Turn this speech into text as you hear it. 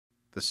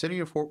The City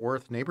of Fort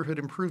Worth Neighborhood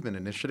Improvement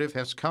Initiative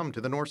has come to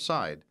the North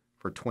Side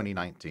for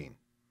 2019,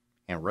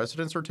 and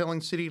residents are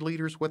telling city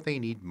leaders what they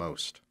need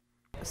most.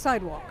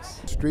 Sidewalks.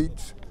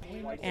 Streets.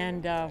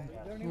 And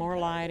more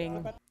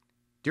lighting.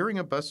 During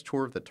a bus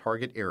tour of the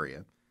target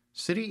area,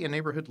 city and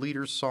neighborhood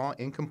leaders saw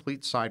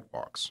incomplete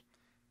sidewalks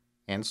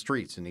and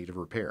streets in need of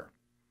repair.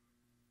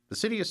 The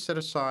city has set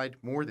aside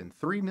more than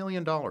 $3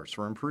 million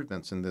for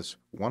improvements in this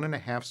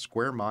 1.5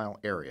 square mile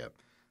area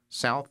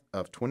south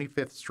of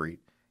 25th Street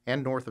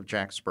and north of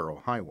Jack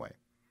Sparrow Highway.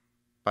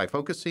 By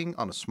focusing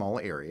on a small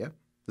area,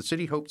 the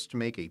city hopes to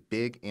make a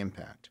big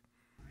impact.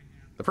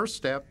 The first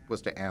step was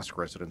to ask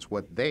residents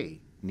what they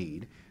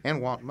need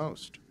and want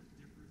most.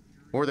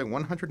 More than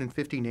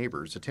 150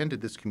 neighbors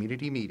attended this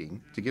community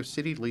meeting to give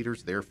city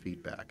leaders their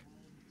feedback.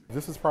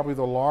 This is probably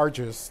the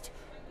largest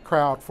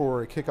crowd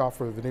for a kickoff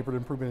for the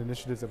neighborhood improvement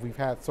initiatives that we've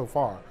had so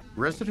far.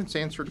 Residents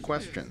answered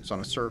questions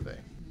on a survey,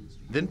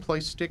 then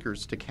placed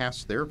stickers to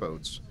cast their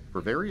votes for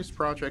various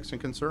projects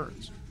and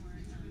concerns.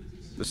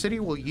 The city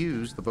will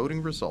use the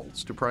voting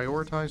results to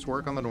prioritize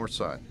work on the North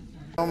Side.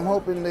 I'm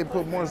hoping they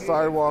put more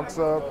sidewalks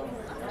up,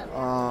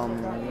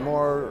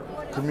 more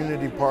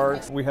community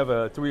parks. We have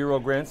a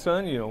 3-year-old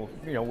grandson,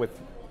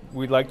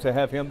 we'd like to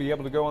have him be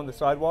able to go on the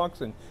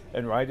sidewalks and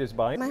ride his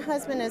bike. My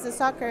husband is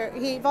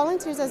he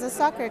volunteers as a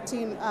soccer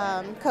team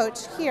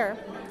coach here.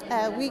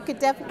 We could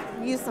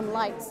definitely use some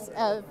lights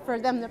for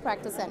them to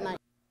practice at night.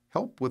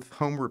 Help with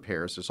home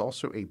repairs is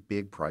also a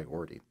big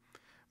priority.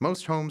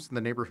 Most homes in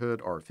the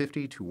neighborhood are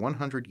 50 to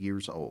 100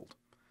 years old.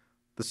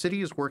 The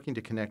city is working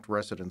to connect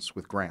residents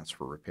with grants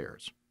for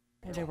repairs.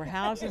 There were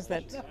houses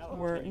that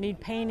need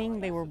painting.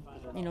 They were,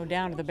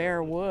 down to the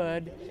bare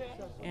wood.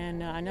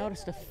 And I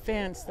noticed a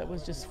fence that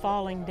was just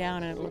falling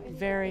down, and it looked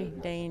very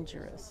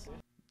dangerous.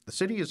 The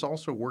city is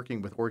also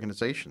working with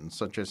organizations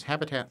such as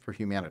Habitat for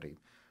Humanity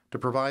to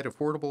provide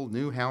affordable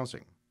new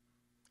housing,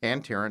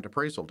 and Tarrant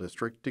Appraisal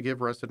District to give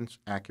residents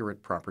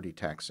accurate property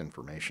tax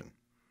information.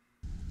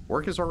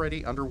 Work is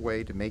already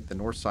underway to make the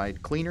North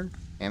Side cleaner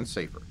and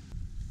safer.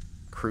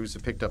 Crews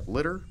have picked up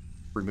litter,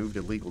 removed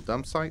illegal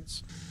dump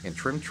sites, and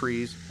trimmed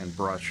trees and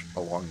brush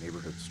along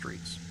neighborhood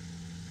streets.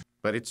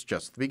 But it's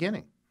just the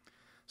beginning.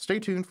 Stay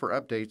tuned for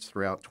updates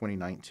throughout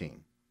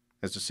 2019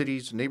 as the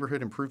city's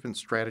neighborhood improvement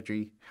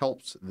strategy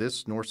helps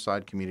this North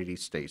Side community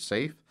stay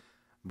safe,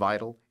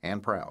 vital,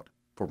 and proud.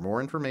 For more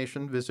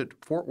information,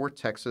 visit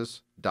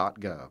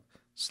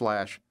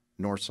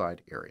fortworthtexas.gov/Northside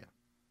area.